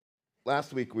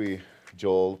last week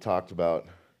Joel talked about,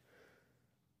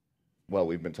 well,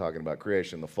 we've been talking about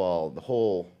creation, the fall, the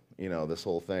whole, this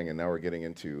whole thing, and now we're getting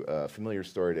into a familiar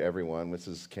story to everyone, which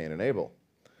is Cain and Abel.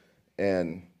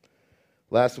 And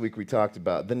last week we talked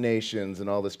about the nations and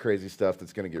all this crazy stuff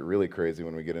that's going to get really crazy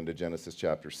when we get into Genesis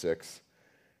chapter 6.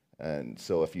 And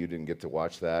so if you didn't get to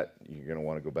watch that, you're going to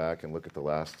want to go back and look at the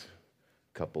last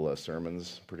couple of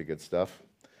sermons. Pretty good stuff.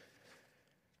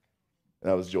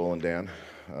 That was Joel and Dan.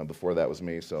 Before that was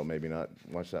me, so maybe not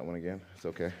watch that one again. It's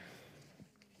okay.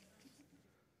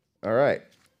 All right.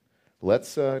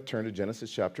 Let's turn to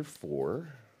Genesis chapter 4.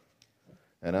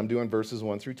 And I'm doing verses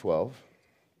 1 through 12.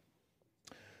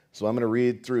 So I'm going to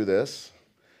read through this.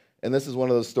 And this is one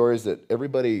of those stories that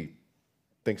everybody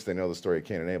thinks they know the story of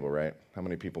Cain and Abel, right? How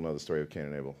many people know the story of Cain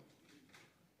and Abel?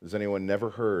 Has anyone never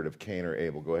heard of Cain or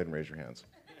Abel? Go ahead and raise your hands.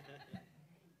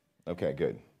 Okay,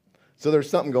 good. So there's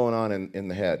something going on in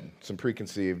the head, some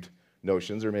preconceived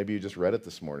notions, or maybe you just read it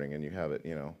this morning and you have it,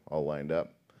 all lined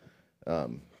up.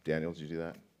 Daniel, did you do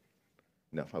that?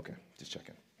 No? Okay, just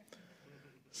checking.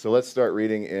 So let's start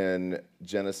reading in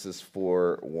Genesis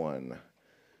 4:1.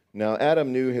 Now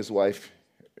Adam knew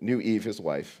Eve, his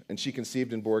wife, and she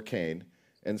conceived and bore Cain,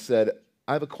 and said,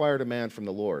 I've acquired a man from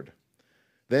the Lord.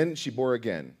 Then she bore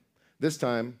again, this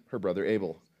time her brother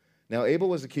Abel. Now Abel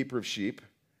was a keeper of sheep,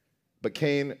 but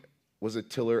Cain was a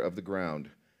tiller of the ground.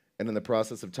 And in the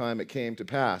process of time it came to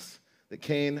pass that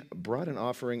Cain brought an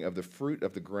offering of the fruit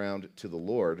of the ground to the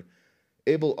Lord.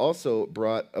 Abel also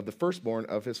brought of the firstborn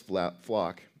of his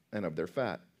flock and of their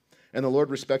fat. And the Lord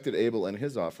respected Abel and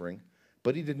his offering,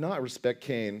 but he did not respect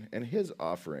Cain and his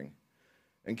offering.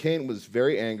 And Cain was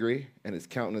very angry, and his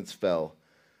countenance fell.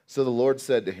 So the Lord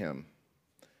said to him,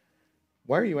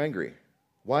 Why are you angry?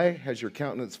 Why has your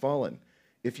countenance fallen?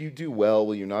 If you do well,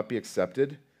 will you not be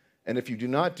accepted? And if you do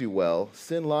not do well,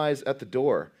 sin lies at the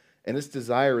door, and its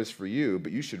desire is for you,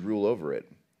 but you should rule over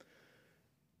it.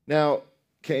 Now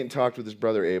Cain talked with his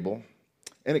brother Abel,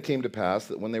 and it came to pass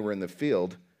that when they were in the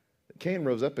field, Cain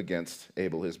rose up against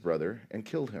Abel his brother and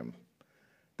killed him.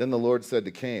 Then the Lord said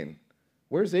to Cain,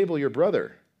 Where's Abel your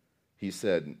brother? He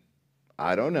said,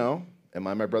 I don't know. Am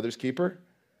I my brother's keeper?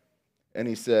 And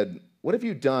he said, What have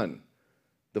you done?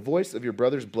 The voice of your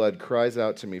brother's blood cries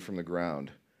out to me from the ground.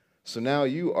 So now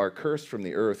you are cursed from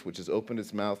the earth, which has opened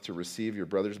its mouth to receive your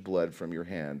brother's blood from your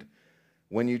hand.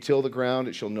 When you till the ground,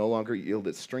 it shall no longer yield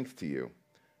its strength to you.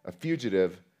 A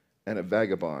fugitive and a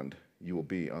vagabond you will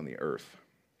be on the earth.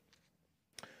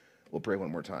 We'll pray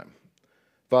one more time.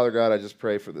 Father God, I just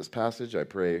pray for this passage. I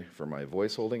pray for my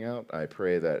voice holding out. I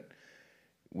pray that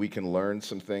we can learn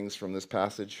some things from this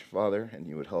passage, Father, and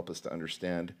you would help us to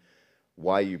understand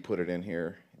why you put it in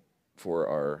here for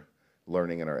our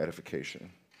learning and our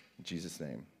edification. In Jesus'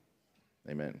 name,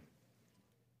 amen.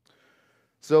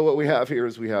 So what we have here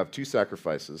is we have two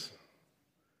sacrifices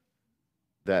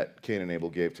that Cain and Abel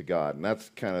gave to God, and that's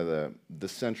kind of the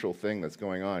central thing that's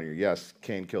going on here. Yes,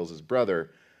 Cain kills his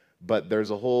brother, but there's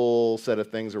a whole set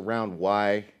of things around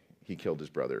why he killed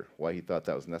his brother, why he thought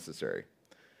that was necessary.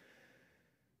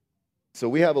 So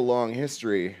we have a long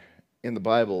history in the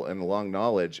Bible and a long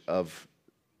knowledge of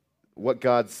what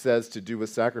God says to do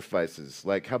with sacrifices.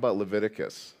 Like, how about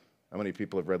Leviticus? How many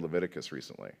people have read Leviticus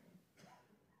recently?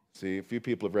 See, a few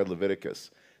people have read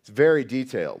Leviticus. It's very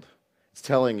detailed. It's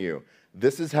telling you,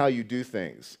 this is how you do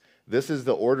things. This is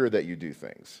the order that you do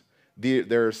things.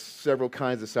 There are several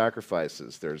kinds of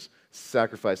sacrifices. There's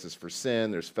sacrifices for sin,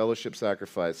 there's fellowship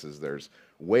sacrifices, there's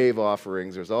wave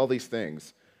offerings, there's all these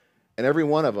things. And every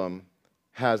one of them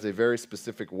has a very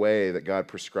specific way that God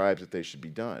prescribes that they should be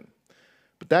done.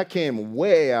 But that came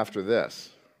way after this,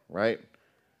 right?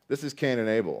 This is Cain and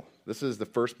Abel. This is the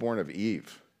firstborn of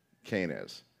Eve, Cain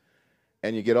is.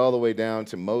 And you get all the way down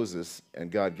to Moses,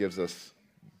 and God gives us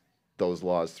those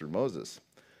laws through Moses.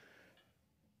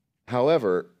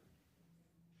 However,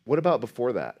 what about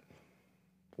before that?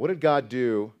 What did God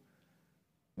do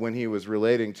when he was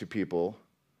relating to people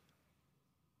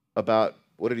about,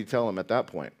 what did he tell them at that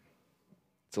point?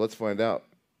 So let's find out.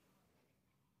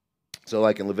 So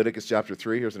like in Leviticus chapter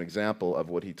 3, here's an example of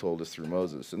what he told us through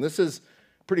Moses. And this is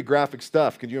pretty graphic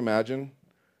stuff. Could you imagine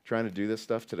trying to do this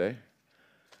stuff today?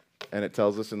 And it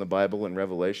tells us in the Bible in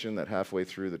Revelation that halfway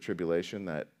through the tribulation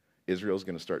that Israel's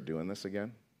going to start doing this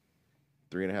again.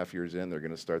 3.5 years in, they're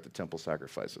going to start the temple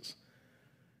sacrifices.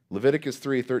 Leviticus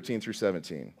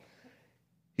 3:13-17.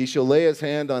 He shall lay his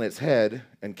hand on its head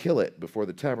and kill it before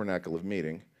the tabernacle of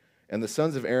meeting, and the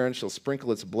sons of Aaron shall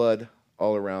sprinkle its blood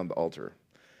all around the altar.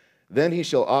 Then he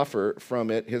shall offer from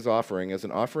it his offering as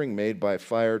an offering made by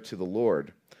fire to the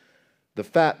Lord. The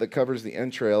fat that covers the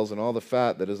entrails and all the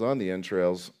fat that is on the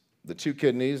entrails the 2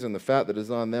 kidneys and the fat that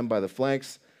is on them by the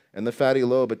flanks, and the fatty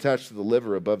lobe attached to the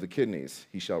liver above the kidneys,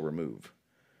 he shall remove.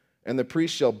 And the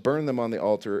priest shall burn them on the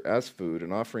altar as food,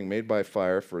 an offering made by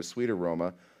fire for a sweet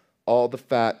aroma. All the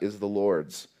fat is the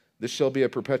Lord's. This shall be a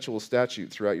perpetual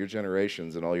statute throughout your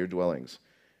generations and all your dwellings.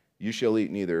 You shall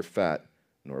eat neither fat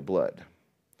nor blood.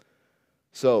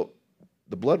 So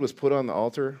the blood was put on the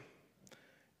altar,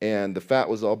 and the fat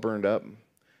was all burned up,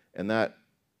 and that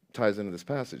ties into this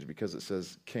passage because it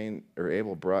says Cain or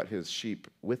Abel brought his sheep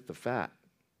with the fat.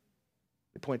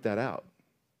 They point that out.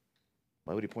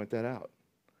 Why would he point that out?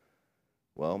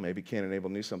 Well, maybe Cain and Abel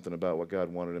knew something about what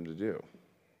God wanted him to do.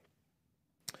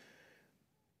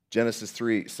 Genesis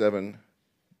 3:7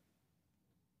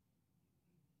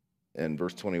 and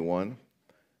verse 21.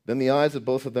 Then the eyes of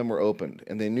both of them were opened,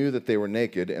 and they knew that they were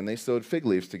naked, and they sewed fig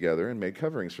leaves together and made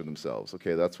coverings for themselves.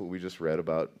 Okay, that's what we just read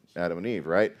about Adam and Eve,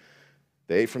 right?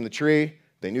 They ate from the tree,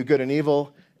 they knew good and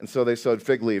evil, and so they sewed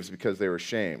fig leaves because they were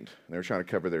ashamed. And they were trying to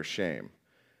cover their shame.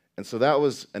 And so that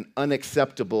was an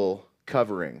unacceptable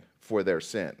covering for their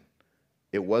sin.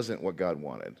 It wasn't what God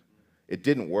wanted. It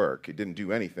didn't work. It didn't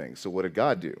do anything. So what did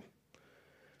God do?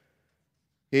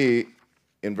 He,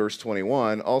 in verse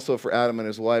 21, also for Adam and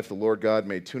his wife, the Lord God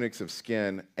made tunics of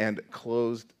skin and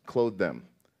clothed them.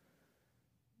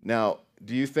 Now,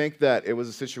 do you think that it was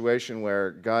a situation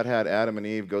where God had Adam and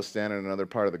Eve go stand in another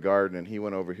part of the garden and he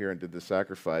went over here and did the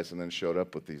sacrifice and then showed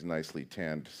up with these nicely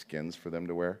tanned skins for them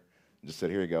to wear and just said,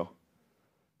 here you go?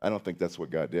 I don't think that's what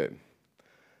God did.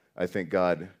 I think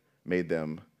God made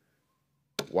them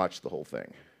watch the whole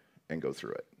thing and go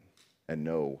through it and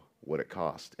know what it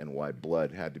cost and why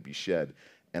blood had to be shed.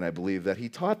 And I believe that he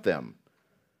taught them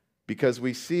because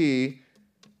we see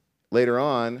later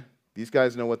on, these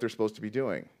guys know what they're supposed to be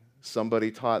doing. Somebody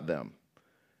taught them.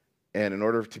 And in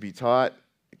order to be taught,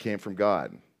 it came from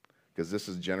God because this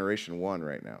is generation 1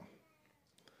 right now.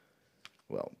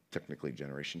 Well, technically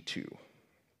generation 2.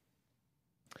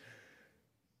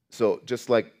 So just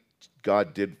like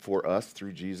God did for us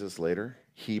through Jesus later,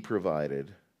 he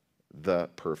provided the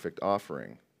perfect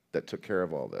offering that took care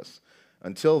of all this.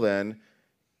 Until then,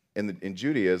 in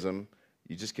Judaism,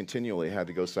 you just continually had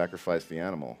to go sacrifice the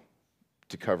animal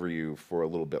to cover you for a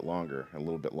little bit longer, and a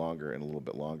little bit longer, and a little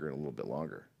bit longer, and a little bit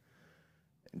longer.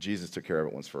 And Jesus took care of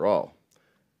it once for all.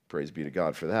 Praise be to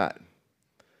God for that.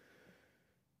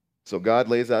 So God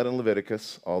lays out in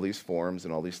Leviticus all these forms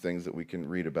and all these things that we can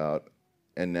read about.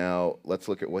 And now let's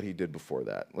look at what he did before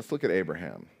that. Let's look at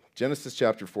Abraham. Genesis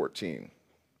chapter 14,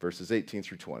 verses 18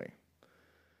 through 20.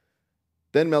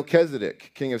 Then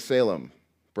Melchizedek, king of Salem,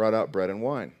 brought out bread and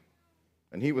wine.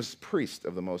 And he was priest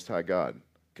of the Most High God.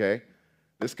 Okay?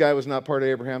 This guy was not part of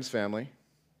Abraham's family,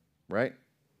 right?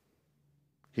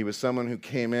 He was someone who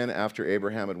came in after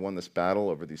Abraham had won this battle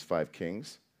over these 5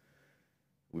 kings.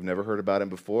 We've never heard about him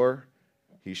before.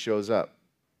 He shows up.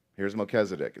 Here's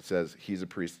Melchizedek. It says he's a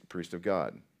priest of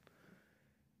God.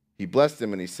 He blessed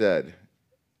him and he said,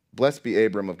 blessed be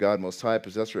Abram of God Most High,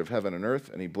 possessor of heaven and earth,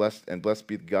 and blessed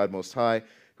be God Most High,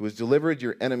 who has delivered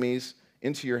your enemies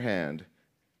into your hand,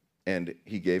 and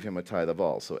he gave him a tithe of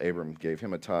all. So Abram gave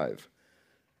him a tithe.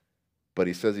 But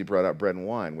he says he brought out bread and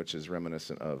wine, which is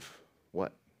reminiscent of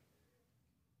what?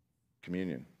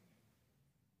 Communion.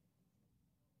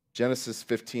 Genesis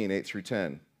 15, 8 through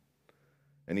 10.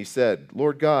 And he said,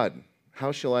 Lord God,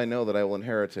 how shall I know that I will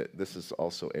inherit it? This is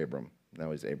also Abram.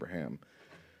 Now he's Abraham.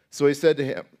 So he said to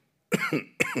him,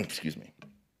 excuse me,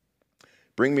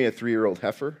 bring me a 3-year-old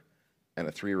heifer and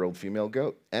a 3-year-old female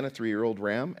goat and a 3-year-old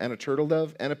ram and a turtle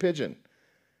dove and a pigeon.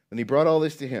 And he brought all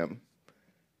this to him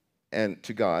and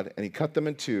to God, and he cut them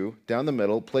in 2 down the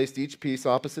middle, placed each piece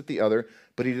opposite the other,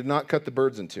 but he did not cut the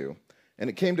birds in 2. And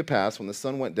it came to pass when the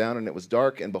sun went down and it was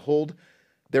dark, and behold,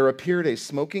 there appeared a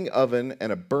smoking oven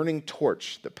and a burning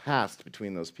torch that passed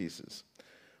between those pieces.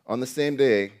 On the same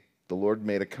day, the Lord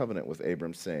made a covenant with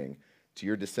Abram, saying, to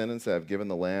your descendants I have given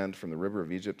the land from the river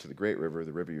of Egypt to the great river,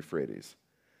 the river Euphrates.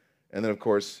 And then, of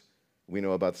course, we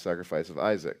know about the sacrifice of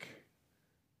Isaac,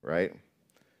 right?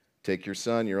 Take your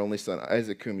son, your only son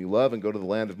Isaac, whom you love, and go to the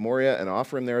land of Moriah and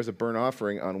offer him there as a burnt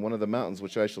offering on one of the mountains,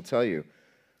 which I shall tell you.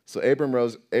 So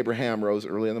Abraham rose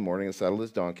early in the morning and saddled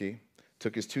his donkey,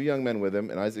 took his 2 young men with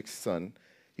him and Isaac's son.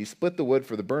 He split the wood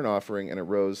for the burnt offering and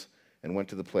arose and went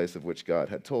to the place of which God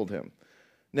had told him.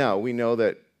 Now, we know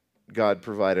that God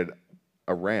provided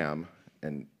a ram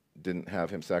and didn't have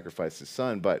him sacrifice his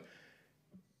son, but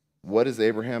what does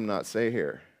Abraham not say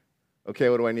here? Okay,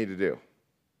 what do I need to do?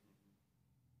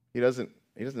 He doesn't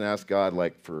ask God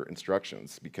like for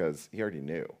instructions because he already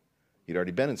knew. He'd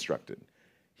already been instructed.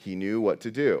 He knew what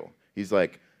to do. He's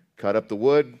like, cut up the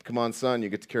wood. Come on, son, you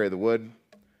get to carry the wood.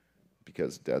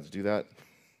 because dads do that.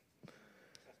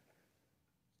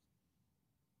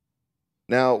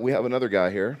 Now, we have another guy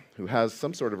here who has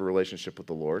some sort of a relationship with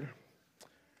the Lord,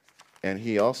 and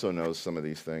he also knows some of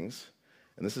these things.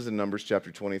 And this is in Numbers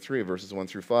chapter 23, verses 1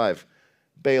 through 5.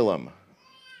 Balaam.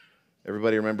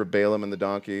 Everybody remember Balaam and the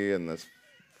donkey and the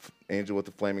angel with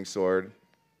the flaming sword?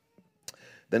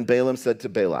 Then Balaam said to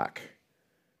Balak.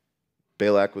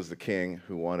 Balak was the king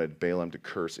who wanted Balaam to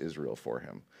curse Israel for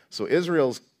him. So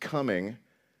Israel's coming,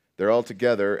 they're all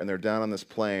together, and they're down on this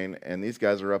plain, and these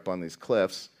guys are up on these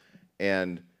cliffs.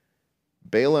 And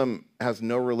Balaam has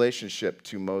no relationship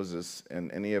to Moses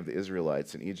and any of the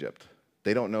Israelites in Egypt.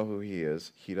 They don't know who he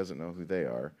is. He doesn't know who they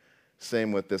are.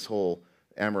 Same with this whole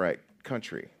Amorite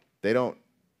country. They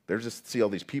just see all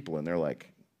these people and they're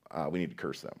like, we need to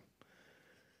curse them.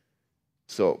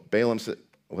 So Balaam said,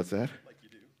 what's that? Like you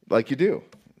do. Like you do.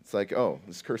 It's like, oh,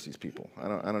 let's curse these people. I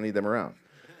don't need them around.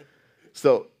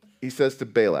 So he says to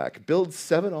Balak, build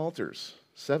 7 altars.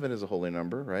 7 is a holy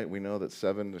number, right? We know that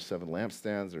there's 7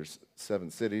 lampstands, there's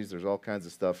 7 cities, there's all kinds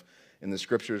of stuff in the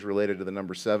scriptures related to the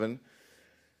number 7.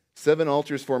 7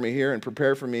 altars for me here, and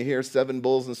prepare for me here 7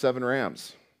 bulls and 7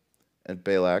 rams. And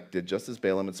Balak did just as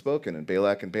Balaam had spoken. And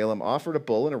Balak and Balaam offered a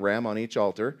bull and a ram on each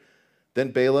altar.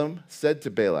 Then Balaam said to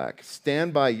Balak,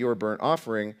 stand by your burnt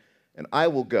offering, and I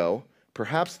will go.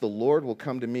 Perhaps the Lord will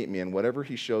come to meet me, and whatever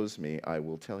he shows me, I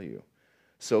will tell you.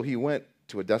 So he went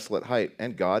to a desolate height,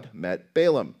 and God met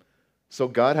Balaam. So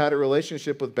God had a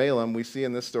relationship with Balaam. We see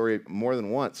in this story more than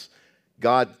once.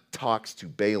 God talks to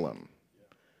Balaam.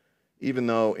 Even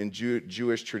though in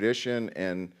Jewish tradition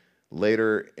and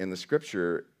later in the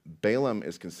scripture, Balaam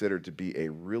is considered to be a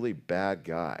really bad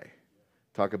guy.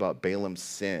 Talk about Balaam's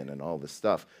sin and all this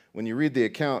stuff. When you read the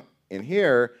account in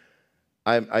here,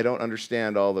 I don't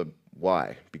understand all the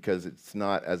why, because it's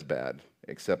not as bad,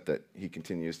 except that he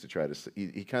continues to try to,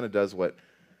 he kind of does what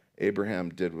Abraham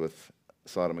did with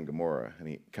Sodom and Gomorrah, and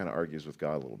he kind of argues with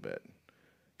God a little bit.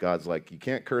 God's like, you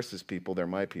can't curse these people, they're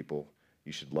my people,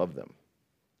 you should love them,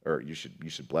 or you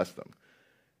should bless them.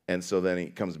 And so then he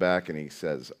comes back and he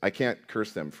says, I can't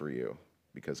curse them for you,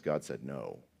 because God said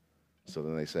no. So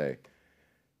then they say,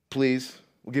 please,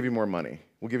 we'll give you more money,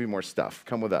 we'll give you more stuff,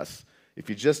 come with us. If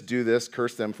you just do this,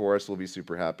 curse them for us, we'll be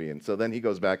super happy. And so then he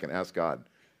goes back and asks God,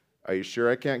 are you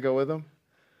sure I can't go with them?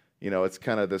 You know, it's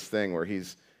kind of this thing where he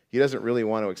doesn't really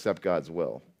want to accept God's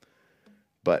will.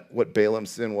 But what Balaam's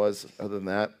sin was, other than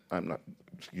that, I'm not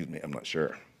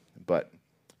sure. But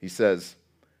he says,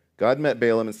 God met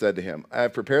Balaam and said to him, I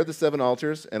have prepared the 7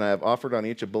 altars, and I have offered on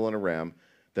each a bull and a ram.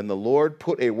 Then the Lord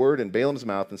put a word in Balaam's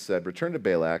mouth and said, return to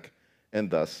Balak, and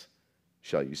thus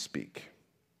shall you speak.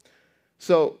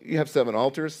 So you have 7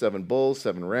 altars, 7 bulls,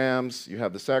 7 rams, you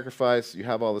have the sacrifice, you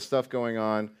have all the stuff going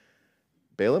on.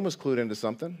 Balaam was clued into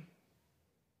something.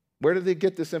 Where did they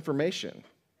get this information?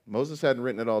 Moses hadn't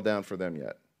written it all down for them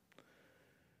yet.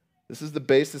 This is the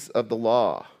basis of the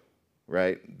law,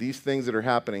 right? These things that are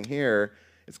happening here,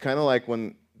 it's kind of like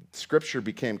when Scripture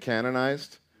became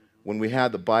canonized, when we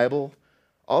had the Bible,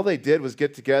 all they did was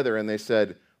get together and they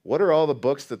said, what are all the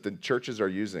books that the churches are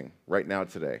using right now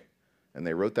today? And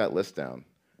they wrote that list down.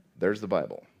 There's the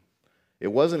Bible. It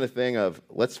wasn't a thing of,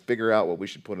 let's figure out what we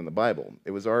should put in the Bible.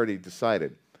 It was already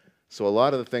decided. So a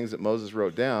lot of the things that Moses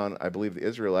wrote down, I believe the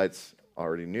Israelites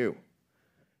already knew.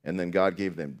 And then God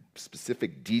gave them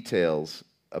specific details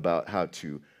about how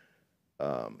to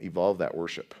evolve that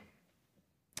worship.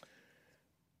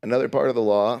 Another part of the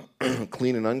law,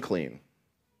 clean and unclean.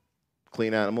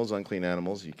 Clean animals, unclean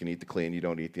animals. You can eat the clean, you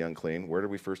don't eat the unclean. Where did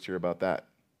we first hear about that?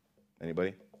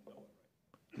 Anybody?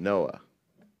 Noah.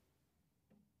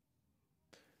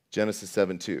 Genesis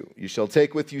 7:2. You shall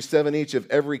take with you 7 each of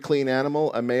every clean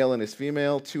animal, a male and his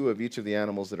female, 2 of each of the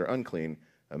animals that are unclean,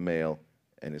 a male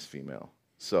and his female.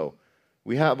 So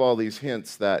we have all these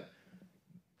hints that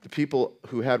the people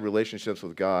who had relationships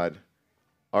with God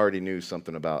already knew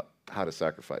something about how to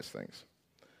sacrifice things.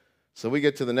 So we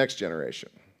get to the next generation.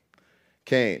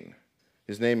 Cain.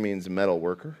 His name means metal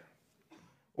worker,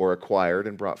 or acquired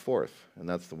and brought forth. And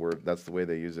that's the word, that's the way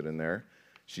they use it in there.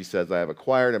 She says, I have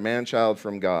acquired a man-child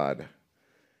from God.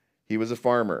 He was a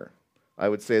farmer. I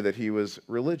would say that he was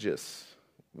religious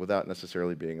without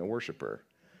necessarily being a worshiper.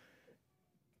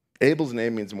 Abel's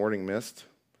name means morning mist,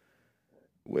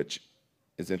 which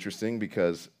is interesting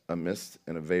because a mist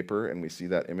and a vapor, and we see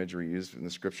that imagery used in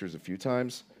the scriptures a few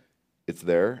times. It's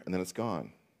there, and then it's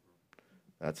gone.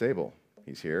 That's Abel.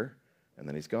 He's here, and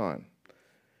then he's gone.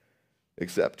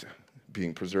 Except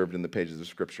being preserved in the pages of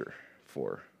Scripture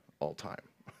for all time.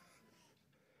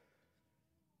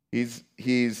 He's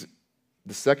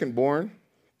the second born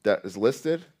that is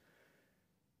listed.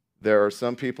 There are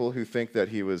some people who think that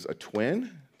he was a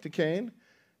twin to Cain,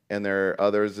 and there are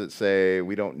others that say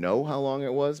we don't know how long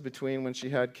it was between when she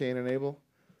had Cain and Abel.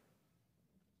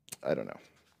 I don't know.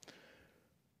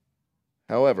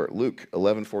 However, Luke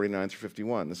 11:49 through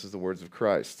 51, this is the words of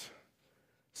Christ.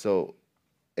 So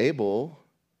Abel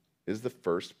is the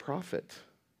first prophet.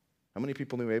 How many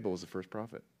people knew Abel was the first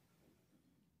prophet?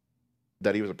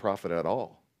 That he was a prophet at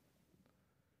all.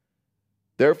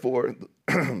 Therefore,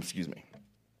 excuse me,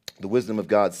 the wisdom of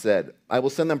God said, I will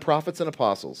send them prophets and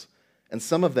apostles, and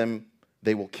some of them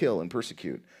they will kill and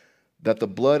persecute, that the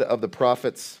blood of the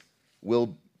prophets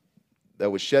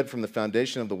that was shed from the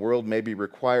foundation of the world may be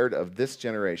required of this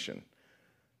generation.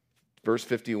 Verse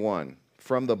 51,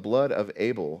 from the blood of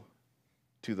Abel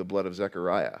to the blood of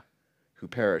Zechariah, who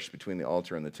perished between the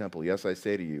altar and the temple. Yes, I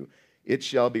say to you, it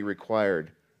shall be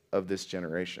required of this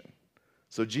generation.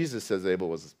 So Jesus says Abel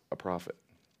was a prophet,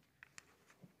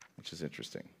 which is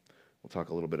interesting. We'll talk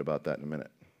a little bit about that in a minute.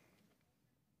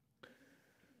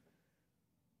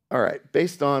 All right,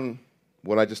 based on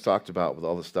what I just talked about with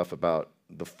all the stuff about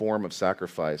the form of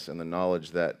sacrifice and the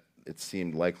knowledge that it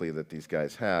seemed likely that these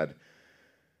guys had,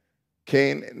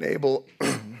 Cain and Abel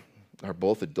are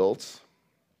both adults.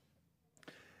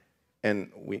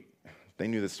 And they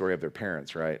knew the story of their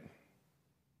parents, right?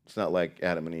 It's not like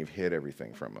Adam and Eve hid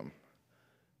everything from them.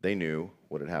 They knew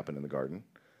what had happened in the garden.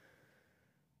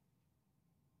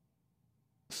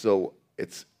 So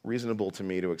it's reasonable to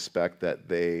me to expect that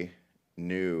they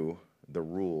knew the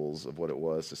rules of what it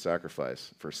was to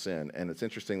sacrifice for sin. And it's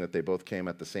interesting that they both came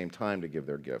at the same time to give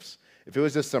their gifts. If it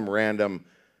was just some random,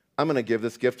 I'm going to give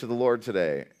this gift to the Lord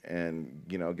today, and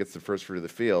gets the first fruit of the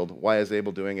field, why is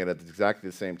Abel doing it at exactly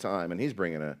the same time? And he's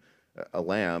bringing a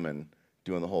lamb and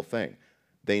doing the whole thing.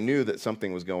 They knew that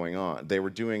something was going on. They were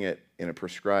doing it in a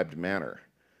prescribed manner.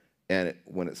 And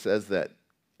when it says that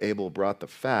Abel brought the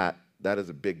fat, that is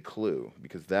a big clue,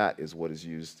 because that is what is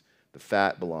used. The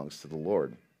fat belongs to the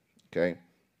Lord. Okay?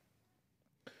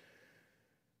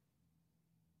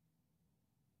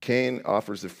 Cain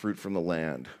offers the fruit from the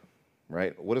land,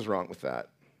 right? What is wrong with that?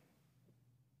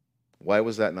 Why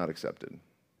was that not accepted?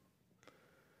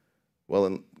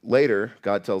 Well, later,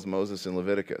 God tells Moses in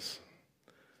Leviticus,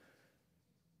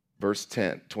 verse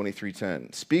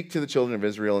 23:10, speak to the children of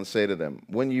Israel and say to them,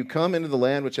 when you come into the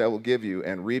land which I will give you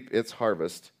and reap its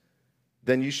harvest,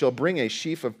 then you shall bring a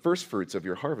sheaf of firstfruits of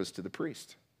your harvest to the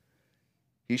priest.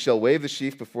 He shall wave the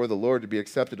sheaf before the Lord to be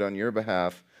accepted on your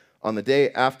behalf. On the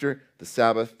day after the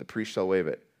Sabbath, the priest shall wave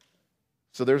it.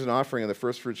 So there's an offering of the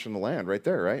firstfruits from the land right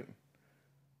there, right?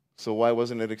 So why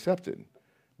wasn't it accepted?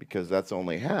 Because that's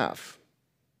only half.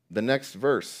 The next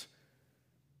verse,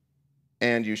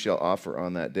 and you shall offer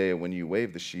on that day when you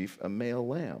wave the sheaf a male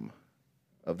lamb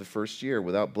of the first year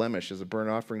without blemish as a burnt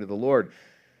offering to the Lord.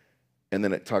 And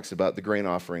then it talks about the grain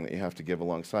offering that you have to give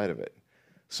alongside of it.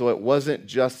 So it wasn't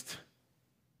just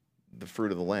the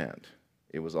fruit of the land.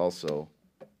 It was also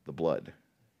the blood.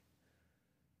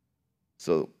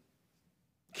 So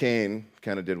Cain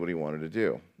kind of did what he wanted to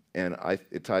do. And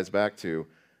it ties back to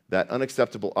that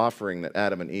unacceptable offering that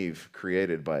Adam and Eve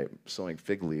created by sowing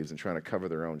fig leaves and trying to cover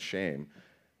their own shame.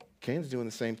 Cain's doing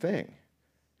the same thing.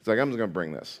 He's like, I'm just going to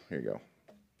bring this. Here you go.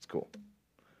 It's cool.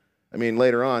 I mean,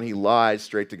 later on, he lies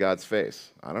straight to God's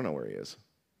face. I don't know where he is.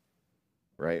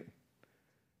 Right?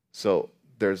 So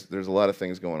there's a lot of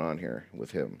things going on here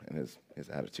with him and his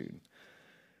attitude.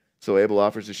 So Abel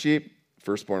offers a sheep,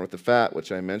 firstborn with the fat,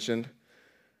 which I mentioned.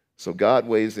 So God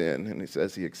weighs in, and he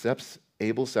says he accepts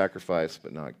Abel's sacrifice,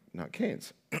 but not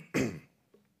Cain's.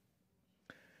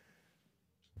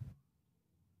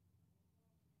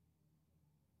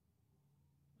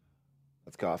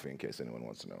 That's coffee, in case anyone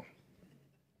wants to know.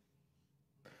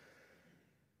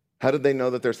 How did they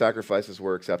know that their sacrifices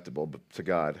were acceptable to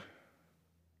God?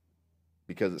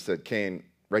 Because it said Cain,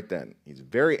 right then, he's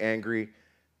very angry,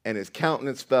 and his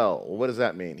countenance fell. Well, what does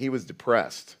that mean? He was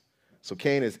depressed. So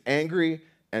Cain is angry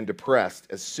and depressed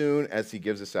as soon as he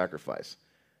gives a sacrifice.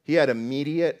 He had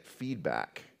immediate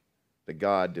feedback that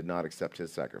God did not accept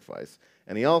his sacrifice.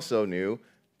 And he also knew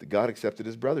that God accepted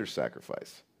his brother's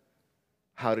sacrifice.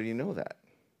 How did he know that?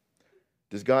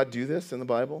 Does God do this in the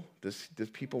Bible? Does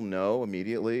people know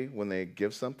immediately when they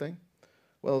give something?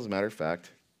 Well, as a matter of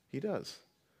fact, he does.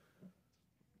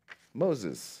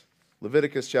 Moses,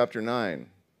 Leviticus chapter 9,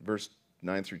 verse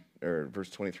 23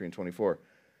 and 24.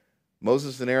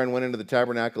 Moses and Aaron went into the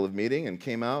tabernacle of meeting and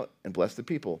came out and blessed the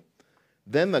people.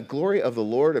 Then the glory of the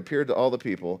Lord appeared to all the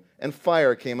people, and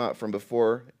fire came out from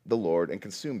before the Lord and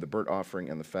consumed the burnt offering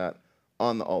and the fat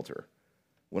on the altar.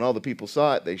 When all the people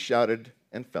saw it, they shouted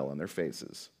and fell on their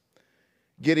faces.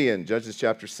 Gideon, Judges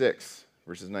chapter 6,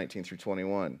 verses 19 through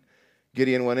 21.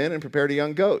 Gideon went in and prepared a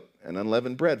young goat and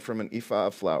unleavened bread from an ephah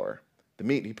of flour. The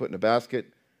meat he put in a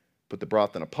basket, put the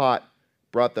broth in a pot,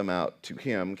 brought them out to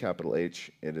him, capital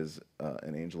H, it is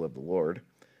an angel of the Lord,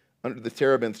 under the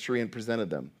terebinth tree and presented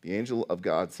them. The angel of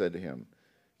God said to him,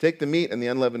 take the meat and the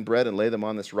unleavened bread and lay them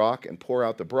on this rock and pour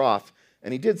out the broth.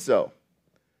 And he did so.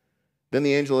 Then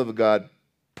the angel of God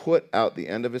put out the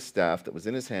end of his staff that was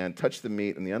in his hand, touched the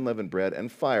meat and the unleavened bread,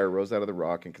 and fire rose out of the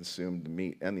rock and consumed the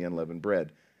meat and the unleavened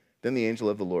bread. Then the angel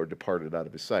of the Lord departed out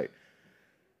of his sight.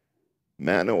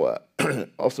 Manoah,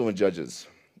 also in Judges,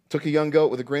 took a young goat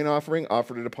with a grain offering,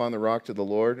 offered it upon the rock to the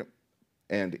Lord,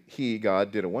 and he,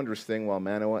 God, did a wondrous thing while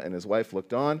Manoah and his wife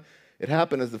looked on. It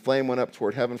happened as the flame went up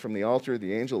toward heaven from the altar,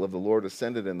 the angel of the Lord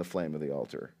ascended in the flame of the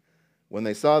altar. When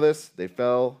they saw this, they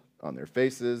fell on their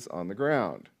faces on the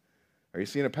ground. Are you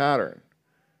seeing a pattern?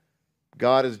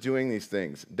 God is doing these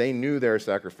things. They knew their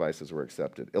sacrifices were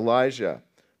accepted. Elijah,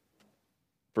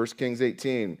 1 Kings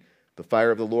 18, the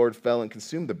fire of the Lord fell and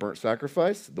consumed the burnt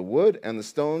sacrifice, the wood and the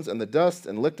stones and the dust,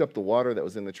 and licked up the water that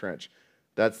was in the trench.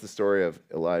 That's the story of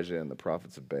Elijah and the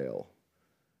prophets of Baal,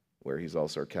 where he's all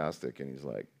sarcastic and he's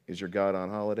like, is your God on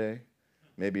holiday?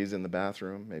 Maybe he's in the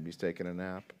bathroom. Maybe he's taking a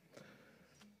nap.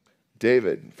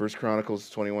 David, 1 Chronicles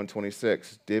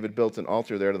 21:26. David built an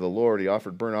altar there to the Lord. He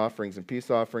offered burnt offerings and peace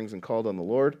offerings and called on the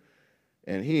Lord,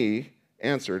 and he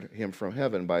answered him from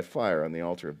heaven by fire on the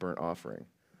altar of burnt offering.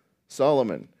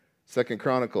 Solomon, 2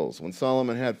 Chronicles. When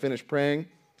Solomon had finished praying,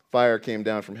 fire came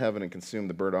down from heaven and consumed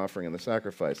the burnt offering and the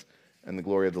sacrifice, and the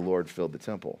glory of the Lord filled the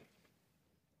temple.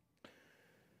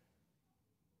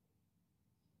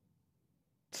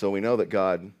 So we know that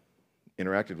God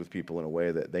interacted with people in a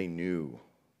way that they knew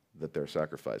that their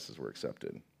sacrifices were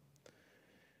accepted.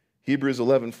 Hebrews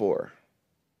 11:4.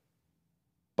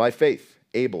 By faith,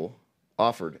 Abel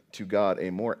offered to God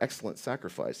a more excellent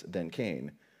sacrifice than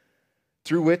Cain,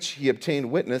 through which he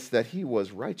obtained witness that he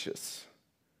was righteous,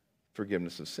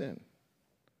 forgiveness of sin.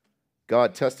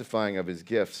 God testifying of his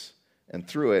gifts, and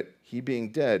through it, he being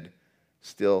dead,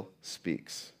 still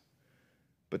speaks.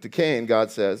 But to Cain,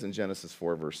 God says in Genesis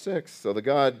 4, verse 6, so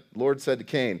the Lord said to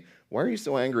Cain, why are you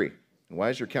so angry? And why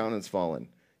is your countenance fallen?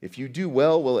 If you do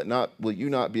well, will you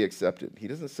not be accepted? He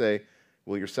doesn't say,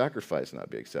 will your sacrifice not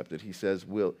be accepted? He says,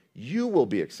 you will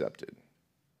be accepted.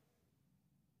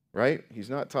 Right? He's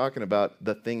not talking about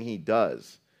the thing he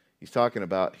does. He's talking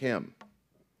about him.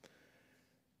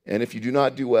 And if you do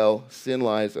not do well, sin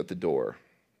lies at the door.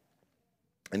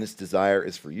 And its desire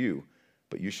is for you,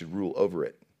 but you should rule over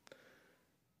it.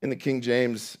 In the King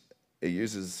James, it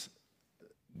uses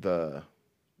the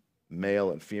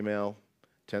male and female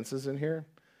tenses in here.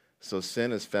 So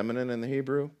sin is feminine in the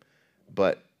Hebrew,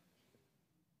 but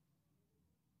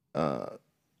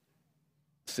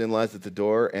sin lies at the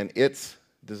door, and its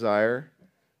desire,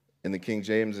 in the King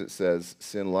James it says,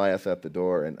 sin lieth at the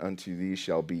door, and unto thee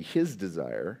shall be his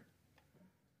desire,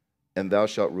 and thou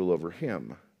shalt rule over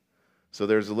him. So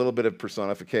there's a little bit of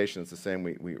personification. It's the same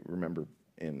we remember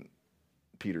in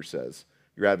Peter says.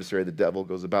 Your adversary, the devil,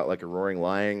 goes about like a roaring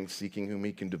lion, seeking whom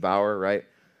he can devour, right?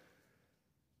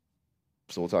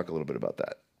 So we'll talk a little bit about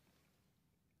that.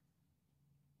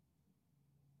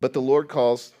 But the Lord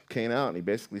calls Cain out, and he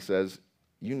basically says,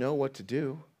 you know what to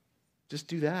do. Just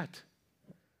do that.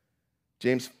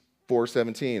 James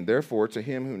 4:17, therefore to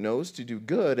him who knows to do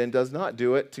good and does not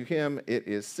do it, to him it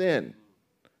is sin.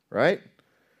 Right?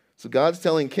 So God's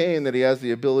telling Cain that he has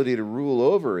the ability to rule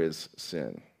over his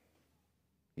sin.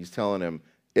 He's telling him,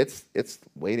 it's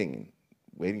waiting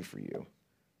for you.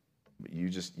 But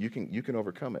you can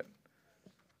overcome it.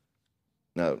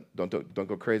 Now, don't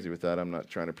go crazy with that. I'm not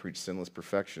trying to preach sinless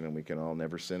perfection and we can all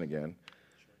never sin again.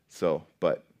 So,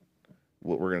 but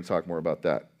we're going to talk more about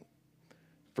that.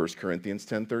 1 Corinthians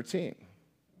 10:13.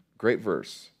 Great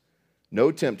verse.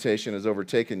 No temptation has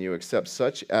overtaken you except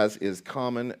such as is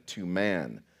common to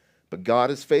man. But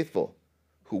God is faithful,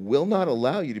 who will not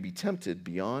allow you to be tempted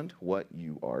beyond what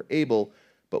you are able,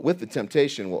 but with the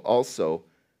temptation will also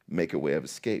make a way of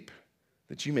escape,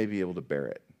 that you may be able to bear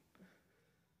it.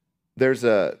 There's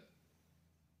a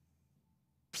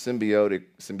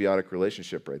symbiotic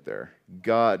relationship right there.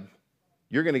 God,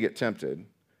 you're going to get tempted,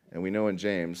 and we know in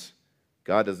James,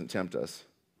 God doesn't tempt us.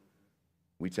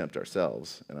 We tempt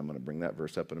ourselves, and I'm going to bring that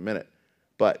verse up in a minute.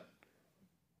 But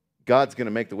God's going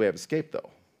to make the way of escape, though.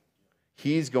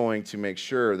 He's going to make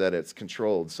sure that it's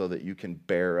controlled so that you can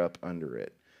bear up under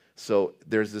it. So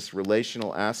there's this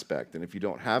relational aspect, and if you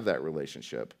don't have that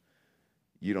relationship,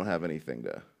 you don't have anything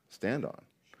to stand on.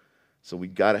 So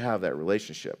we've got to have that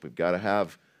relationship. We've got to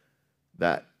have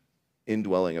that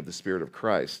indwelling of the Spirit of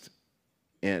Christ.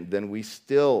 And then we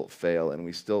still fail and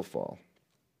we still fall.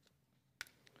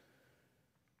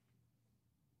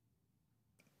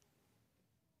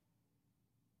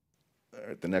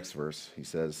 the next verse, he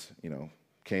says,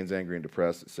 Cain's angry and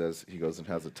depressed. It says he goes and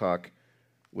has a talk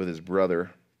with his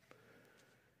brother.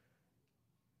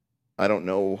 I don't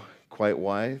know quite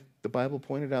why the Bible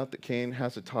pointed out that Cain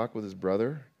has a talk with his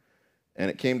brother. And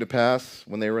it came to pass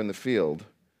when they were in the field.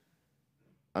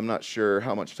 I'm not sure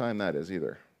how much time that is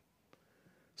either.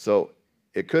 So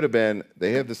it could have been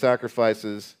they have the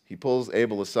sacrifices. He pulls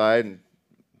Abel aside, and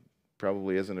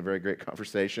probably isn't a very great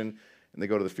conversation, and they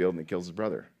go to the field and he kills his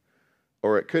brother.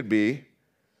 Or it could be,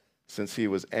 since he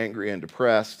was angry and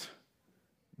depressed,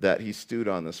 that he stewed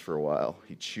on this for a while.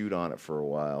 He chewed on it for a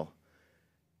while.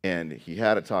 And he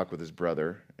had a talk with his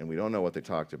brother, and we don't know what they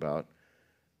talked about.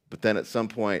 But then at some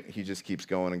point, he just keeps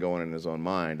going and going in his own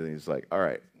mind, and he's like, all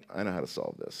right, I know how to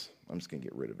solve this. I'm just going to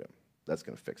get rid of him. That's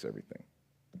going to fix everything.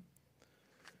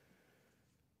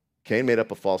 Cain made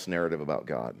up a false narrative about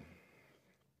God.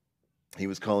 He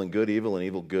was calling good evil and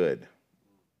evil good.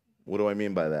 What do I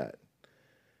mean by that?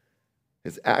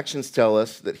 His actions tell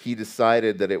us that he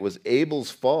decided that it was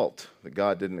Abel's fault that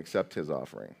God didn't accept his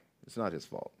offering. It's not his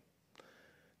fault.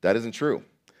 That isn't true.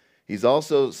 He's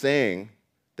also saying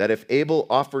that if Abel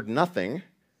offered nothing,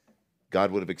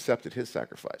 God would have accepted his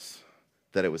sacrifice,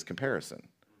 that it was comparison,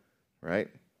 right?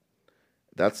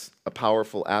 That's a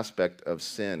powerful aspect of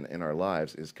sin in our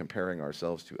lives, is comparing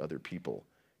ourselves to other people.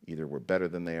 Either we're better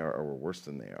than they are or we're worse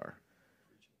than they are.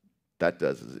 That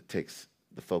does is it takes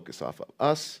the focus off of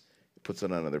us, it puts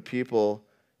it on other people,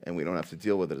 and we don't have to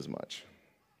deal with it as much.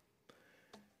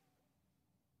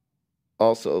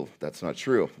 Also, that's not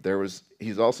true.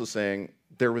 He's also saying,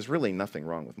 there was really nothing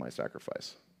wrong with my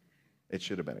sacrifice. It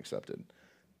should have been accepted.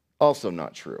 Also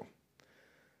not true.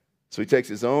 So he takes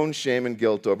his own shame and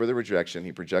guilt over the rejection,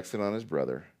 he projects it on his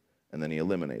brother, and then he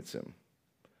eliminates him.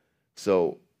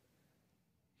 So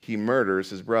he murders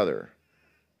his brother.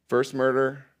 First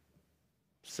murder,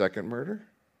 second murder.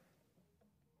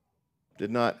 Did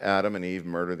not Adam and Eve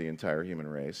murder the entire human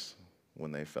race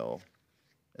when they fell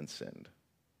and sinned?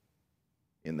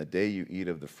 In the day you eat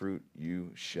of the fruit,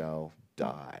 you shall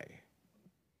die.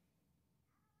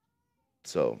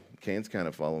 So Cain's kind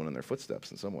of following in their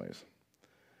footsteps in some ways.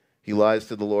 He lies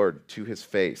to the Lord to his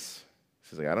face.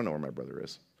 He says, I don't know where my brother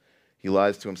is. He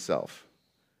lies to himself.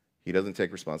 He doesn't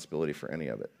take responsibility for any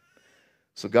of it.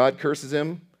 So God curses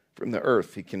him from the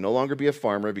earth. He can no longer be a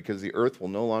farmer because the earth will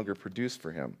no longer produce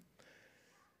for him.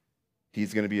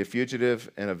 He's going to be a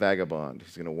fugitive and a vagabond.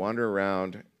 He's going to wander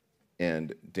around,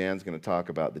 and Dan's going to talk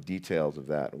about the details of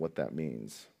that and what that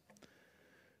means.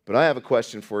 But I have a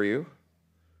question for you.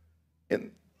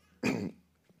 In the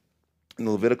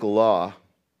Levitical law,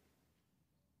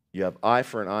 you have eye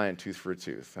for an eye and tooth for a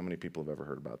tooth. How many people have ever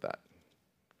heard about that?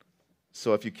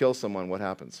 So if you kill someone, what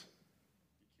happens?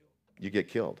 You get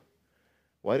killed.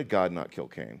 Why did God not kill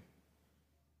Cain?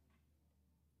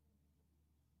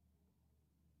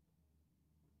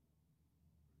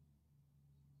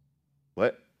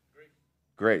 What?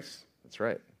 Grace. That's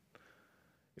right.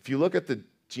 If you look at the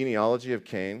genealogy of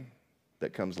Cain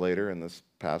that comes later in this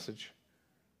passage,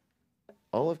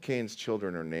 all of Cain's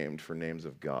children are named for names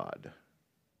of God.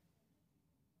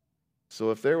 So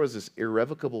if there was this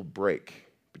irrevocable break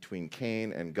between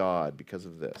Cain and God because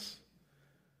of this,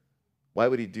 why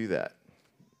would he do that?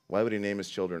 Why would he name his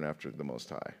children after the Most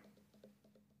High?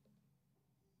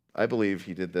 I believe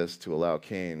he did this to allow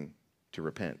Cain to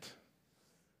repent.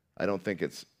 I don't think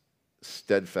it's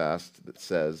steadfast that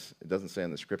says, it doesn't say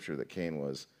in the scripture that Cain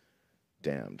was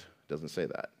damned. It doesn't say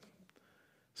that.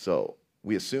 So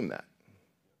we assume that.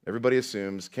 Everybody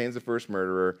assumes Cain's the first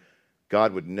murderer.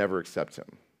 God would never accept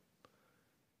him.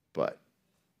 But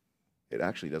it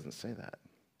actually doesn't say that.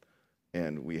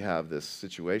 And we have this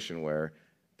situation where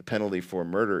the penalty for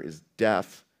murder is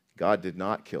death. God did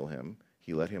not kill him.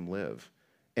 He let him live.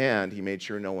 And he made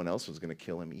sure no one else was going to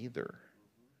kill him either.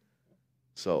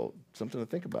 So, something to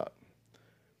think about.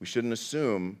 We shouldn't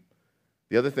assume.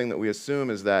 The other thing that we assume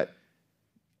is that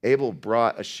Abel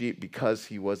brought a sheep because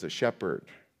he was a shepherd,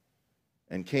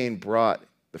 and Cain brought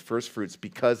the first fruits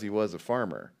because he was a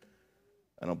farmer.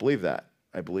 I don't believe that.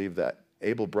 I believe that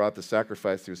Abel brought the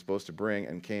sacrifice he was supposed to bring,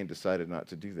 and Cain decided not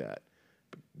to do that.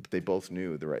 But they both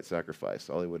knew the right sacrifice.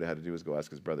 All he would have had to do was go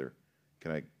ask his brother,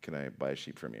 can I buy a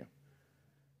sheep from you?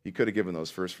 He could have given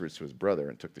those first fruits to his brother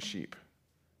and took the sheep,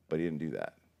 but he didn't do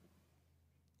that.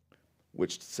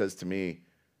 Which says to me,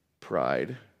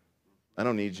 pride. I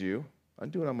don't need you. I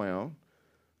do it on my own.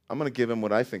 I'm going to give him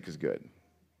what I think is good.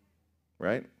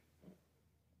 Right?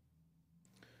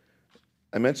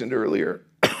 I mentioned earlier,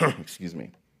 excuse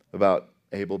me, about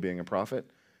Abel being a prophet.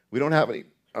 We don't have any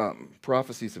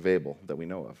prophecies of Abel that we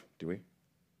know of, do we?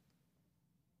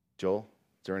 Joel,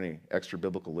 Is there any extra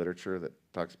biblical literature that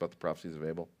talks about the prophecies of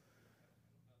Abel?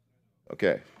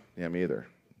 Okay, yeah, me either.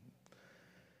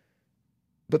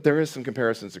 But there is some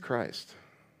comparisons to Christ.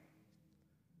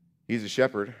 He's a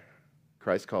shepherd.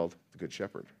 Christ called the Good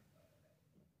Shepherd.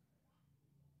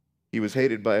 He was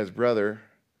hated by his brother.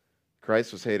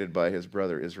 Christ was hated by his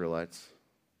brother Israelites.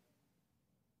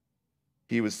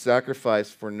 He was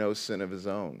sacrificed for no sin of his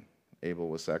own. Abel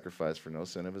was sacrificed for no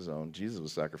sin of his own. Jesus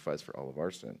was sacrificed for all of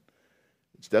our sin,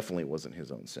 which definitely wasn't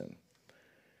his own sin.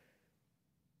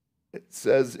 It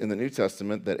says in the New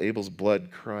Testament that Abel's blood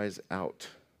cries out.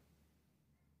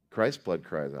 Christ's blood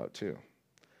cries out too.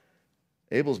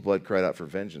 Abel's blood cried out for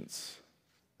vengeance.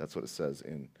 That's what it says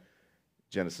in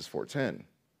Genesis 4:10.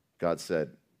 God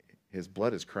said, his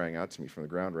blood is crying out to me from the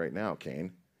ground right now,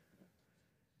 Cain.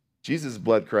 Jesus'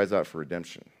 blood cries out for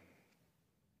redemption.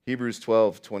 Hebrews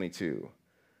 12:22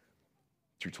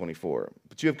 through 24.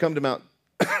 But you have come to Mount...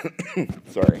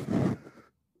 Sorry.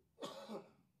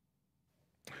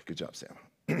 Good job,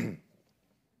 Sam.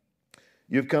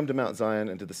 You have come to Mount Zion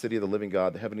and to the city of the living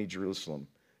God, the heavenly Jerusalem,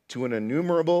 to an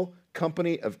innumerable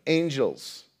company of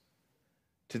angels,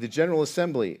 to the general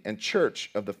assembly and church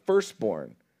of the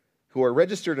firstborn who are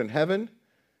registered in heaven,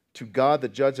 to God the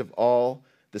judge of all,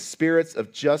 the spirits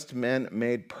of just men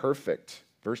made perfect.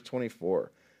 Verse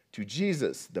 24. To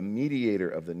Jesus, the mediator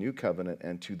of the new covenant,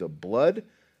 and to the blood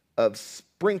of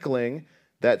sprinkling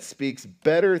that speaks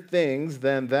better things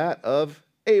than that of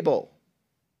Abel.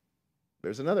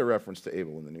 There's another reference to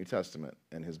Abel in the New Testament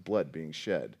and his blood being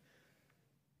shed,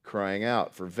 crying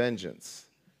out for vengeance.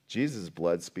 Jesus'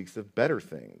 blood speaks of better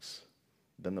things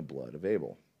than the blood of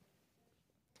Abel.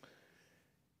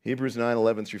 Hebrews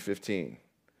 9:11 through 15.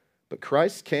 But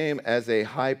Christ came as a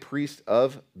high priest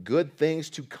of good things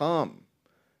to come,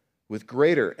 with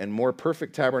greater and more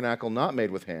perfect tabernacle not made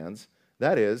with hands,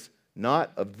 that is,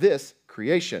 not of this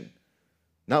creation,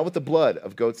 not with the blood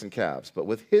of goats and calves, but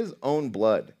with his own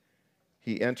blood.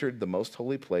 He entered the most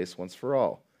holy place once for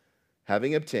all,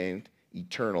 having obtained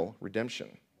eternal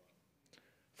redemption.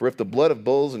 For if the blood of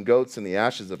bulls and goats and the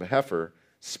ashes of a heifer,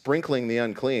 sprinkling the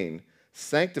unclean,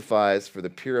 sanctifies for the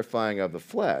purifying of the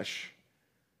flesh,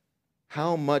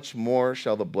 how much more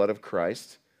shall the blood of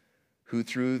Christ, who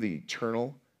through the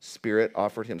eternal Spirit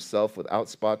offered himself without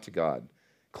spot to God,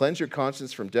 cleanse your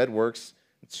conscience from dead works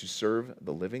to serve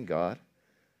the living God?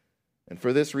 And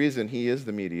for this reason, he is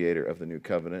the mediator of the new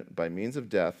covenant by means of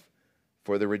death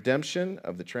for the redemption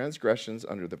of the transgressions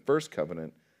under the first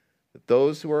covenant, that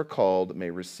those who are called may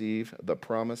receive the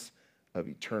promise of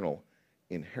eternal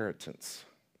inheritance.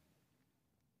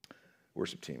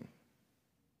 Worship team,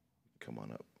 come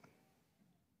on up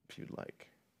if you'd like.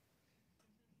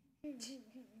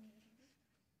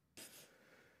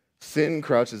 Sin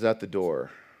crouches at the door.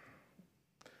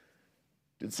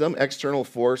 Did some external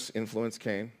force influence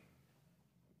Cain?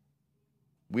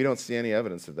 We don't see any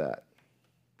evidence of that.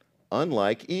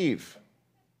 Unlike Eve.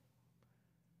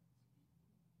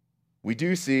 We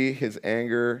do see his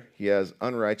anger. He has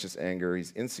unrighteous anger.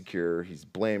 He's insecure. He's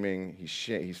blaming. He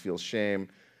feels shame.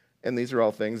 And these are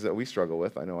all things that we struggle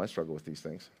with. I know I struggle with these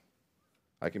things.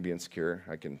 I can be insecure.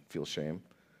 I can feel shame.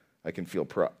 I can feel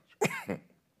pride.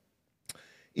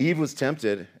 Eve was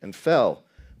tempted and fell,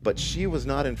 but she was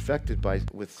not infected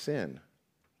with sin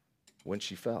when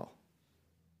she fell.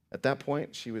 At that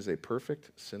point, she was a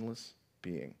perfect, sinless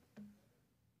being.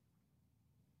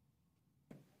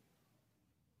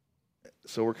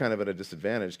 So we're kind of at a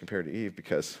disadvantage compared to Eve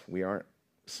because we aren't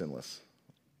sinless.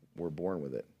 We're born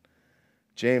with it.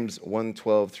 James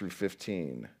 1:12 through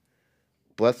 15.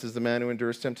 Blessed is the man who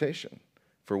endures temptation,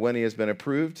 for when he has been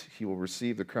approved, he will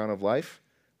receive the crown of life,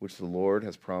 which the Lord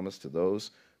has promised to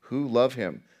those who love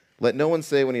him. Let no one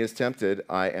say when he is tempted,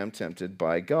 I am tempted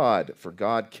by God, for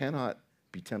God cannot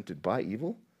be tempted by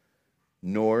evil,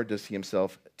 nor does he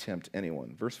himself tempt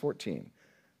anyone. Verse 14.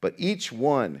 But each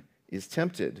one is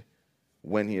tempted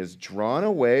when he is drawn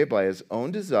away by his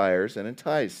own desires and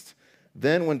enticed.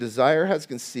 Then when desire has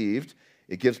conceived,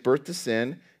 it gives birth to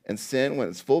sin, and sin, when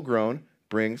it's full grown,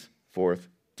 brings forth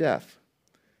death.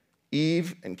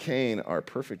 Eve and Cain are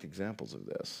perfect examples of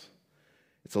this.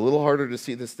 It's a little harder to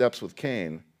see the steps with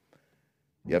Cain.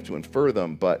 You have to infer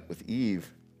them, but with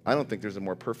Eve, I don't think there's a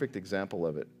more perfect example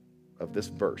of it, of this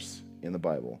verse in the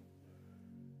Bible.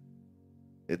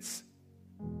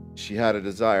 She had a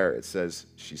desire. It says,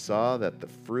 she saw that the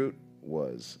fruit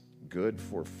was good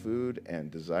for food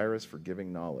and desirous for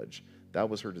giving knowledge. That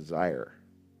was her desire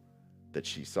that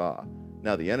she saw.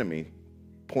 Now, the enemy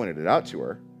pointed it out to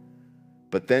her,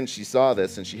 but then she saw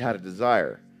this and she had a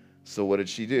desire. So what did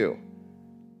she do?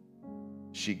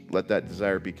 She let that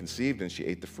desire be conceived and she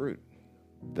ate the fruit.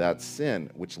 That's sin,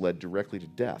 which led directly to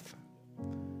death.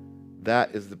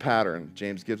 That is the pattern.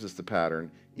 James gives us the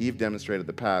pattern. Eve demonstrated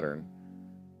the pattern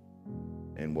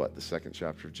in what? The second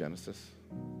chapter of Genesis.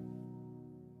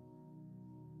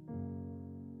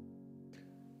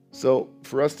 So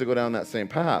for us to go down that same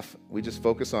path, we just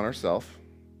focus on ourselves.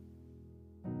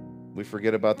 We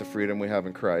forget about the freedom we have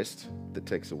in Christ that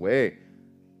takes away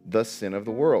the sin of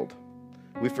the world.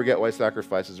 We forget why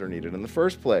sacrifices are needed in the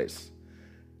first place.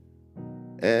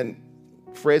 And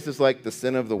phrases like the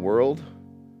sin of the world,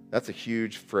 that's a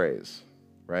huge phrase,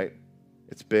 right?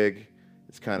 It's big,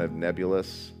 it's kind of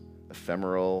nebulous,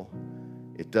 ephemeral.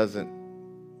 It doesn't,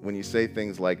 when you say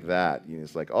things like that,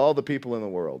 it's like all the people in the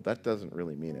world. That doesn't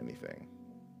really mean anything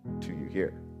to you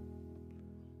here.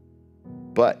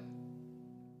 But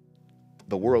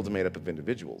the world's made up of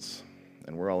individuals,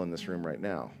 and we're all in this room right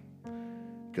now.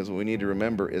 Because what we need to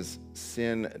remember is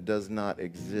sin does not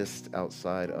exist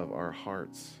outside of our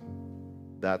hearts.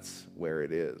 That's where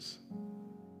it is.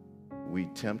 We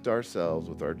tempt ourselves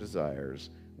with our desires,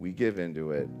 we give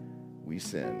into it, we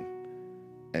sin,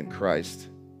 and Christ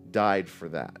died for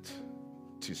that,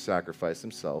 to sacrifice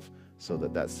himself so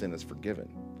that that sin is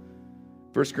forgiven.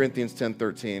 1 Corinthians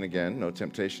 10:13, again, no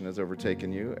temptation has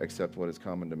overtaken you except what is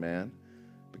common to man.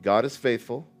 But God is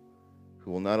faithful,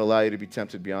 who will not allow you to be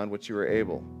tempted beyond what you are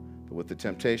able, but with the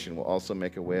temptation will also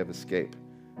make a way of escape,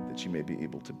 that you may be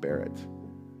able to bear it.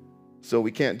 So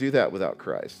we can't do that without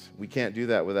Christ. We can't do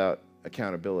that without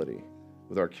accountability,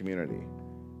 with our community.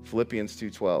 Philippians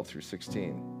 2:12 through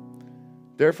 16.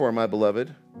 Therefore, my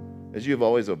beloved, as you have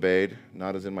always obeyed,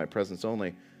 not as in my presence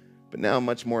only, but now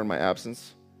much more in my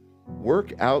absence,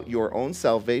 work out your own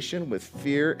salvation with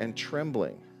fear and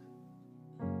trembling.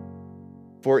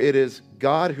 For it is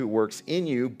God who works in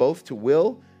you both to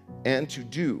will and to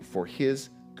do for his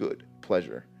good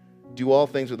pleasure. Do all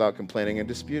things without complaining and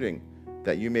disputing,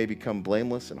 that you may become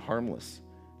blameless and harmless,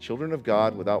 children of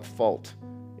God without fault,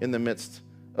 in the midst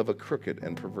of a crooked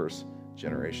and perverse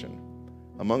generation,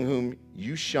 among whom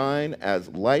you shine as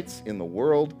lights in the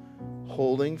world,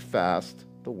 holding fast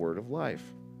the word of life.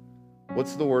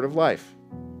 What's the word of life?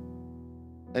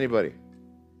 Anybody?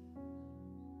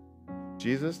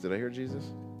 Jesus? Did I hear Jesus?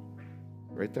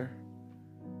 Right there.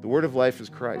 The word of life is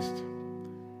Christ.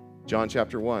 John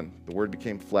chapter 1, the word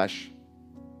became flesh,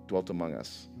 dwelt among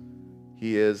us.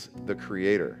 He is the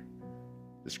creator.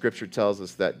 The scripture tells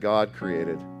us that God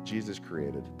created, Jesus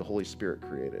created, the Holy Spirit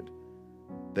created.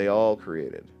 They all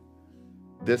created.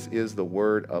 This is the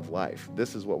word of life.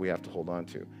 This is what we have to hold on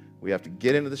to. We have to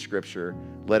get into the scripture,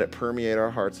 let it permeate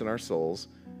our hearts and our souls,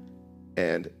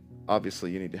 and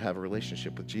obviously you need to have a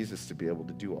relationship with Jesus to be able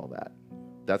to do all that.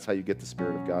 That's how you get the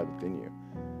Spirit of God within you.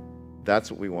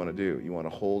 That's what we want to do. You want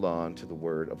to hold on to the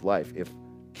word of life. If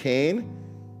Cain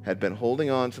had been holding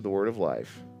on to the word of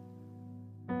life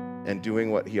and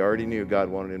doing what he already knew God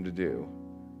wanted him to do,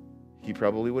 he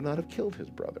probably would not have killed his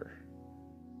brother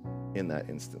in that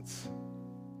instance.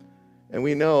 And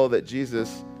we know that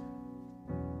Jesus,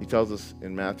 he tells us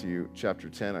in Matthew chapter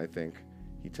 10, I think,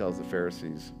 he tells the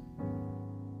Pharisees,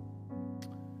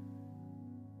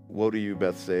 woe to you,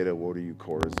 Bethsaida, woe to you,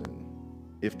 Chorazin.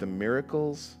 If the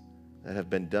miracles that have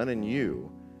been done in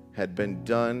you had been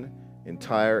done in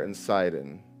Tyre and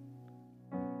Sidon,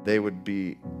 they would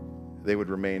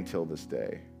remain till this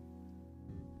day.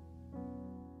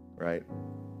 Right?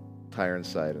 Tyre and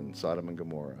Sidon, Sodom and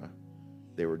Gomorrah.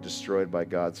 They were destroyed by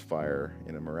God's fire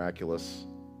in a miraculous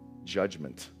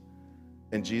judgment.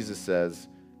 And Jesus says,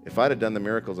 if I'd have done the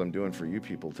miracles I'm doing for you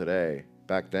people today,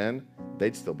 back then,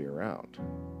 they'd still be around.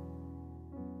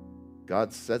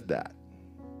 God said that.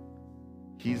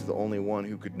 He's the only one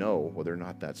who could know whether or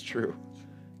not that's true,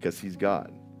 because he's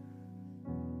God.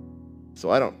 So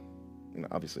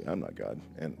obviously I'm not God,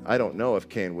 and I don't know if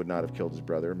Cain would not have killed his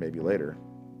brother, maybe later.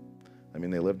 I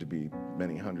mean, they lived to be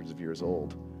many hundreds of years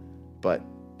old. But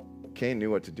Cain knew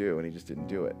what to do, and he just didn't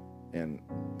do it. And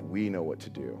we know what to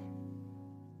do,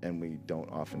 and we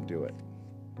don't often do it.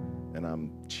 And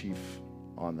I'm chief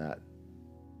on that,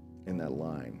 in that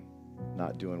line,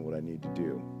 not doing what I need to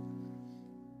do.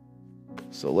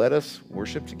 So let us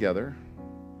worship together.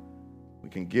 We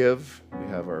can give. We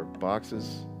have our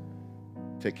boxes.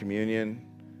 Take communion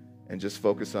and just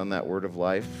focus on that word of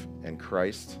life and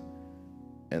Christ.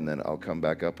 And then I'll come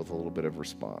back up with a little bit of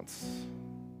response.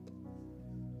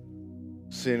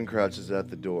 Sin crouches at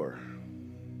the door.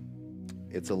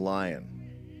 It's a lion.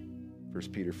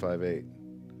 1 Peter 5:8.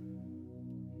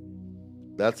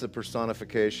 That's a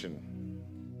personification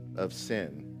of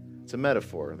sin. It's a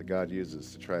metaphor that God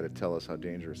uses to try to tell us how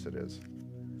dangerous it is.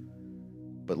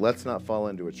 But let's not fall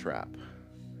into a trap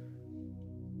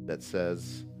that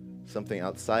says Something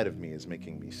outside of me is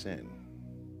making me sin.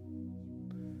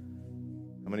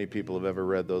 How many people have ever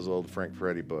read those old Frank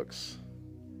Peretti books?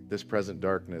 This Present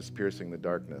Darkness, Piercing the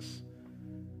Darkness.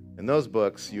 In those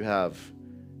books, you have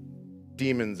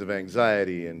demons of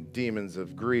anxiety and demons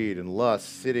of greed and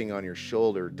lust sitting on your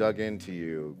shoulder, dug into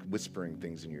you, whispering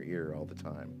things in your ear all the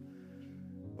time.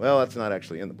 Well, that's not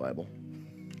actually in the Bible.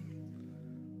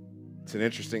 It's an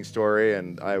interesting story,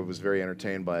 and I was very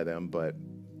entertained by them, but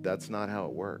that's not how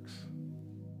it works.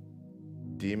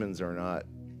 Demons are not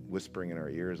whispering in our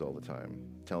ears all the time,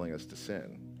 telling us to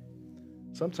sin.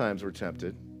 Sometimes we're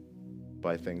tempted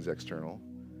by things external,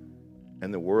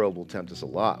 and the world will tempt us a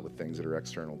lot with things that are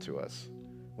external to us.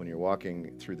 When you're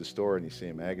walking through the store and you see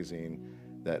a magazine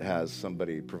that has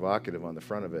somebody provocative on the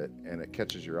front of it and it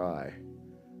catches your eye,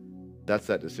 that's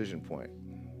that decision point.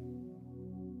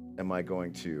 Am I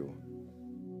going to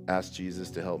ask Jesus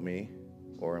to help me,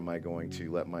 or am I going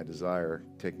to let my desire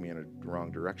take me in a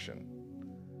wrong direction?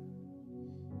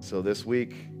 So this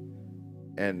week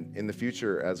and in the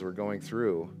future, as we're going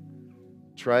through,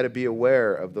 try to be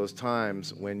aware of those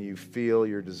times when you feel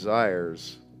your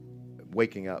desires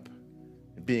waking up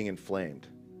and being inflamed.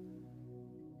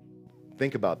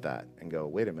 Think about that and go,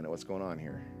 wait a minute, what's going on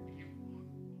here?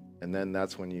 And then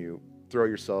that's when you throw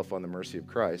yourself on the mercy of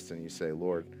Christ and you say,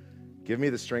 Lord, give me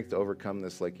the strength to overcome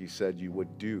this like you said you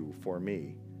would do for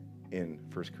me in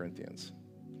 1 Corinthians.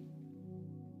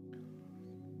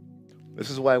 This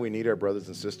is why we need our brothers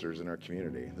and sisters in our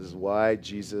community. This is why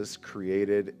Jesus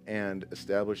created and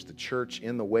established the church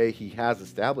in the way he has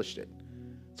established it.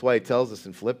 That's why he tells us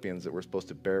in Philippians that we're supposed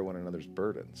to bear one another's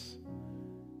burdens.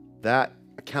 That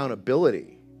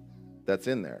accountability that's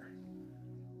in there.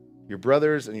 Your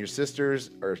brothers and your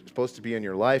sisters are supposed to be in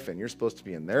your life, and you're supposed to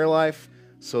be in their life,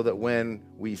 so that when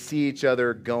we see each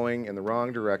other going in the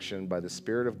wrong direction by the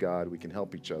Spirit of God, we can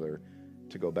help each other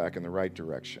to go back in the right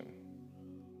direction.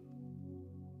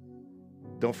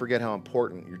 Don't forget how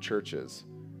important your church is.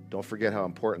 Don't forget how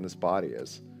important this body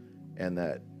is. And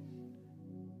that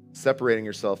separating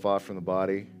yourself off from the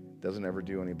body doesn't ever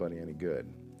do anybody any good.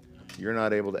 You're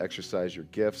not able to exercise your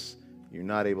gifts. You're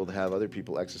not able to have other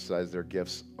people exercise their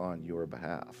gifts on your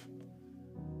behalf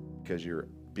because you're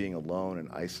being alone and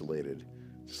isolated.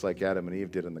 Just like Adam and Eve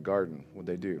did in the garden. What'd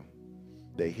they do?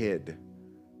 They hid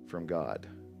from God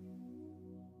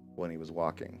when he was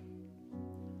walking.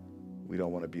 We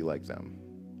don't want to be like them.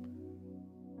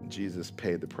 Jesus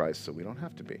paid the price so we don't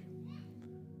have to be.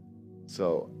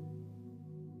 So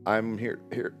I'm here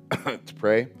to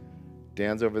pray.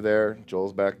 Dan's over there,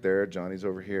 Joel's back there, Johnny's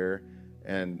over here,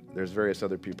 and there's various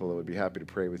other people that would be happy to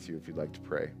pray with you if you'd like to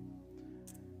pray.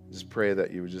 Just pray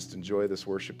that you would just enjoy this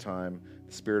worship time.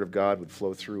 The Spirit of God would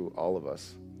flow through all of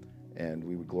us, and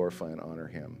we would glorify and honor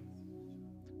him.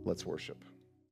 Let's worship.